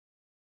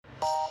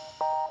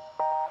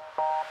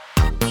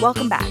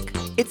Welcome back.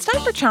 It's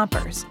time for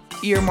Chompers,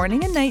 your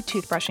morning and night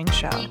toothbrushing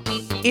show.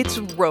 It's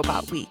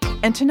Robot Week,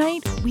 and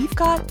tonight we've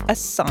got a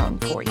song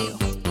for you.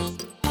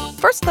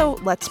 First, though,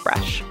 let's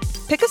brush.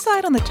 Pick a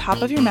side on the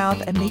top of your mouth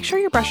and make sure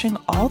you're brushing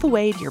all the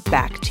way to your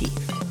back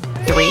teeth.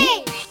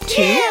 3,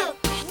 2,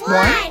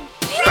 1,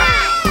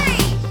 try!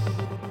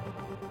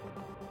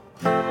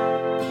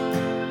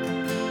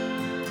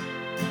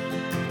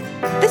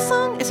 This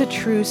song is a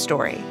true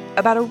story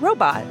about a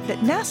robot that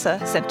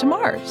NASA sent to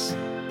Mars.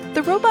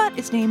 The robot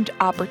is named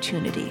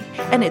Opportunity,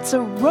 and it's a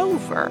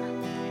rover.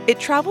 It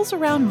travels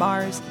around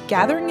Mars,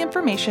 gathering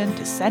information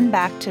to send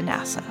back to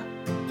NASA.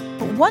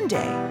 But one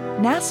day,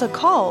 NASA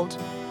called,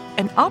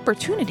 and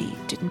Opportunity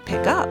didn't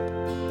pick up.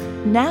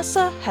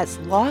 NASA has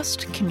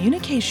lost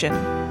communication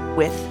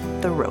with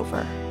the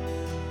rover.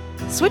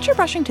 Switch your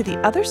brushing to the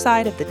other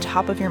side of the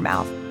top of your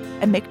mouth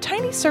and make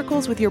tiny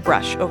circles with your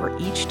brush over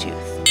each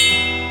tooth.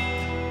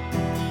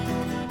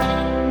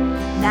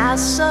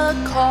 NASA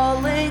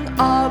calling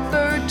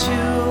Opportunity.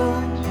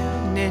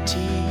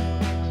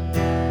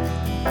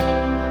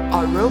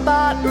 Our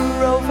robot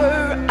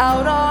rover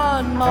out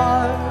on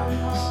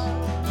Mars.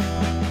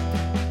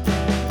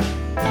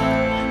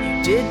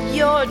 You did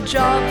your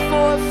job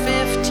for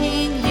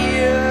 15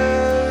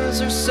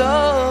 years or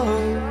so,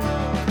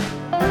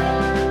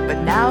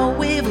 but now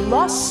we've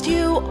lost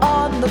you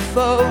on the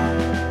phone.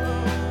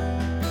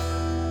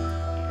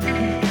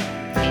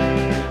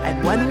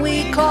 And when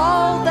we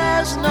call,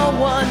 there's no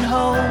one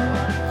home.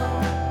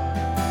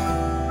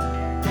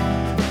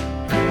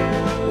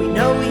 We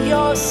know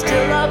you're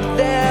still up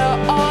there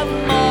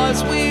on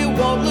Mars. We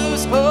won't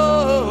lose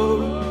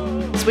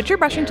hope. Switch your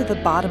brushing to the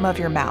bottom of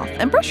your mouth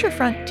and brush your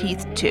front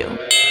teeth too.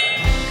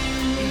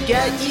 You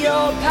get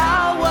your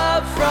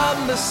power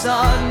from the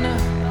sun,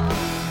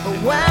 but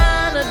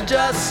when a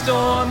dust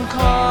storm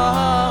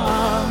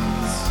comes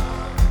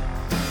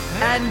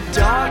and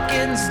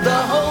darkens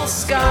the whole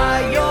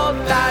sky, your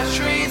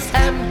batteries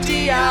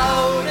empty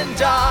out and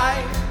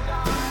die.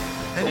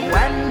 And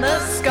when the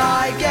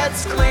sky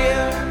gets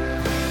clear,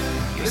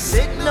 your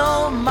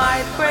signal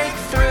might break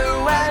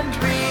through and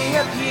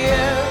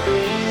reappear.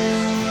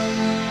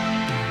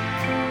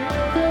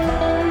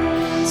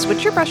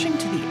 Switch your brushing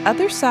to the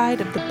other side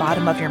of the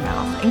bottom of your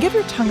mouth and give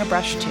your tongue a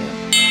brush too.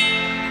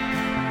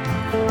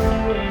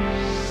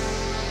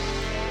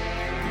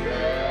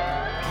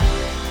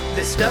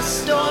 This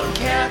dust storm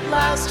can't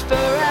last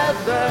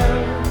forever.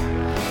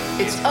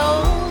 It's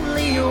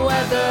only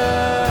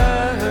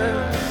weather.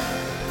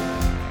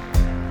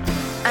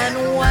 And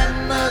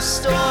when the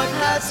storm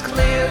has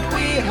cleared,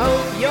 we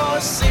hope your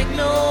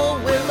signal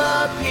will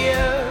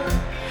appear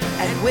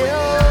and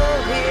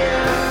we'll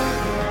hear.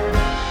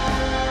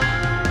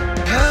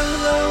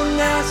 Hello,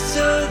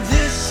 NASA,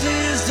 this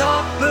is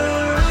Opportunity.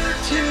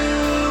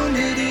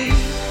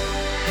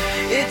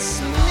 It's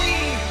me.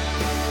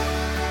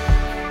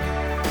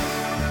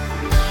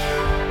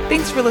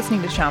 Thanks for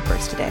listening to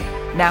Chompers today.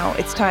 Now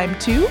it's time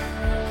to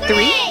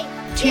 3,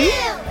 2,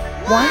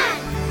 1,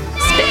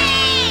 spit.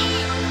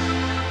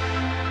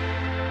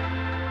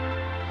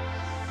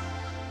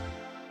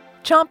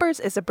 Chompers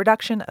is a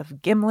production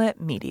of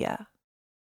Gimlet Media.